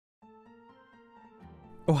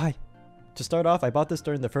Oh, hi. To start off, I bought this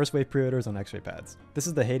during the first wave pre-orders on X-ray pads. This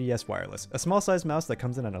is the Hati-S wireless, a small sized mouse that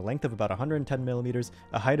comes in at a length of about 110mm,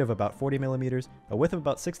 a height of about 40mm, a width of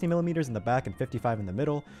about 60mm in the back and 55 in the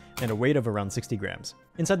middle, and a weight of around 60 grams.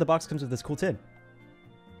 Inside the box comes with this cool tin.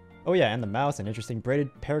 Oh yeah, and the mouse, an interesting braided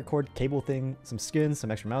paracord cable thing, some skins,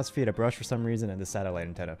 some extra mouse feet, a brush for some reason, and the satellite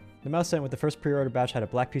antenna. The mouse sent with the first pre-order batch had a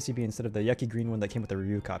black PCB instead of the yucky green one that came with the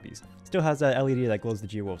review copies. Still has that LED that glows the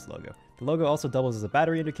G-Wolves logo. The logo also doubles as a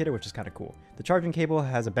battery indicator, which is kinda cool. The charging cable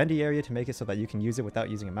has a bendy area to make it so that you can use it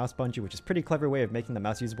without using a mouse bungee, which is a pretty clever way of making the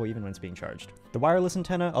mouse usable even when it's being charged. The wireless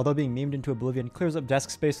antenna, although being memed into oblivion, clears up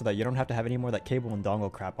desk space so that you don't have to have any more of that cable and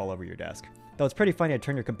dongle crap all over your desk. Though it's pretty funny to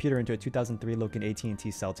turn your computer into a 2003 looking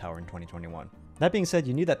AT&T cell tower in 2021. That being said,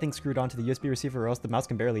 you need that thing screwed onto the USB receiver or else the mouse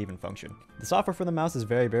can barely even function. The software for the mouse is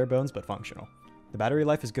very bare bones but functional. The battery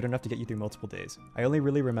life is good enough to get you through multiple days. I only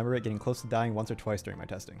really remember it getting close to dying once or twice during my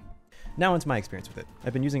testing. Now onto my experience with it.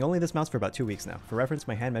 I've been using only this mouse for about 2 weeks now. For reference,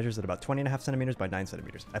 my hand measures at about 20.5cm by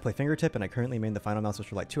 9cm. I play fingertip and I currently main the Final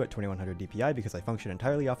Ultralight 2 at 2100 DPI because I function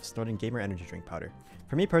entirely off of snorting gamer energy drink powder.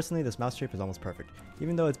 For me personally, this mouse shape is almost perfect.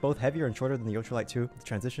 Even though it's both heavier and shorter than the Ultralight 2, the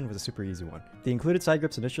transition was a super easy one. The included side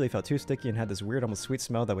grips initially felt too sticky and had this weird almost sweet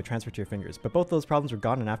smell that would transfer to your fingers, but both those problems were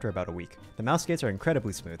gone in after about a week. The mouse skates are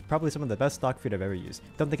incredibly smooth, probably some of the best stock feet I've ever used.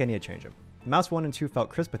 Don't think I need to change them. The mouse 1 and 2 felt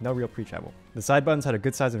crisp with no real pre-travel. The side buttons had a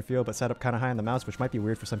good size and feel but sat up kinda high on the mouse, which might be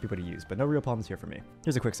weird for some people to use, but no real problems here for me.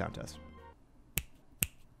 Here's a quick sound test.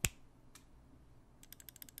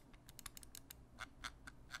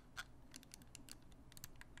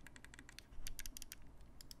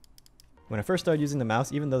 When I first started using the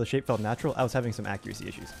mouse, even though the shape felt natural, I was having some accuracy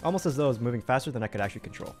issues, almost as though I was moving faster than I could actually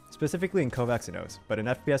control, specifically in Kovacs and O's, but in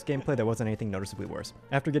FPS gameplay there wasn't anything noticeably worse.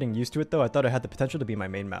 After getting used to it though, I thought it had the potential to be my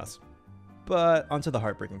main mouse. But onto the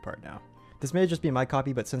heartbreaking part now. This may just be my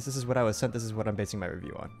copy, but since this is what I was sent, this is what I'm basing my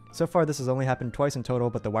review on. So far this has only happened twice in total,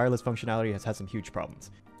 but the wireless functionality has had some huge problems.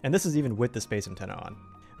 And this is even with the space antenna on.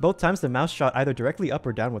 Both times the mouse shot either directly up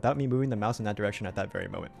or down without me moving the mouse in that direction at that very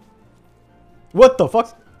moment. What the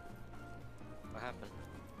fuck?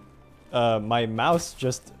 My mouse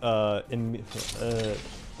just, I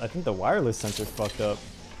think the wireless sensor fucked up.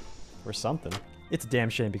 Or something. It's a damn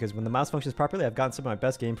shame because when the mouse functions properly, I've gotten some of my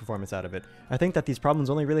best game performance out of it. I think that these problems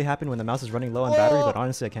only really happen when the mouse is running low on battery, but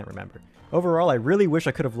honestly I can't remember. Overall, I really wish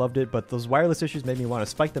I could have loved it, but those wireless issues made me want to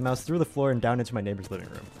spike the mouse through the floor and down into my neighbor's living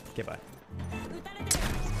room. Okay, bye.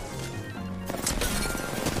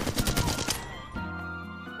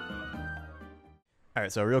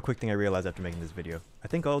 Alright, so a real quick thing I realized after making this video. I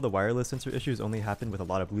think all of the wireless sensor issues only happened with a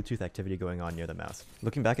lot of Bluetooth activity going on near the mouse.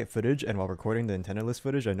 Looking back at footage and while recording the antenna-less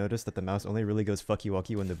footage, I noticed that the mouse only really goes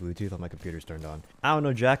fucky-wucky when the Bluetooth on my computer is turned on. I don't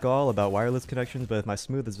know jack all about wireless connections, but if my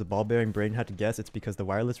smooth as the ball-bearing brain had to guess, it's because the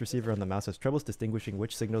wireless receiver on the mouse has troubles distinguishing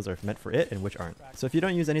which signals are meant for it and which aren't. So if you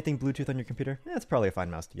don't use anything Bluetooth on your computer, it's probably a fine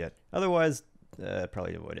mouse to get. Otherwise,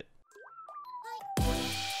 probably avoid it.